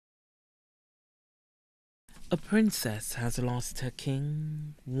A princess has lost her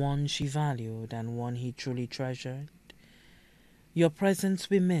king, one she valued and one he truly treasured. Your presence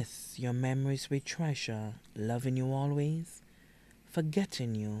we miss, your memories we treasure, loving you always,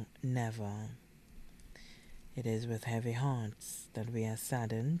 forgetting you never. It is with heavy hearts that we are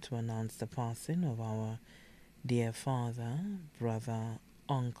saddened to announce the passing of our dear father, brother,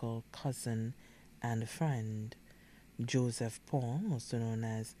 uncle, cousin, and friend, Joseph Paul, also known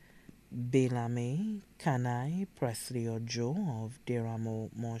as Belame Kanai Presley or Joe of Diramo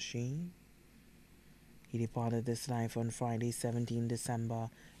Moshi. He departed this life on Friday, 17 December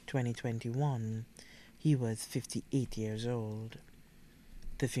 2021. He was 58 years old.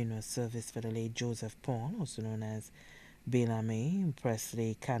 The funeral service for the late Joseph Paul, also known as Belame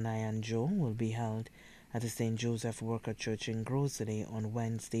Presley Kanai and Joe, will be held at the St. Joseph Worker Church in Grosley on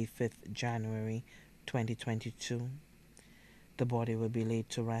Wednesday, 5th January 2022. The body will be laid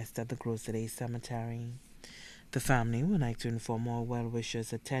to rest at the Grosley Cemetery. The family would like to inform all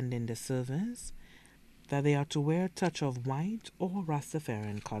well-wishers attending the service that they are to wear a touch of white or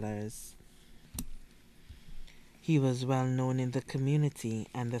Rastafarian colors. He was well known in the community,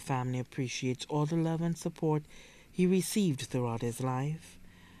 and the family appreciates all the love and support he received throughout his life.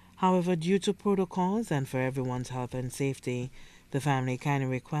 However, due to protocols and for everyone's health and safety, the family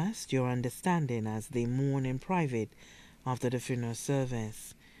kindly requests your understanding as they mourn in private after the funeral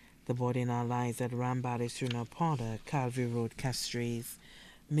service. The body now lies at Rambali's Funeral Parlor, Calvary Road, Castries.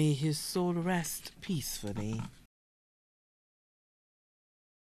 May his soul rest peacefully.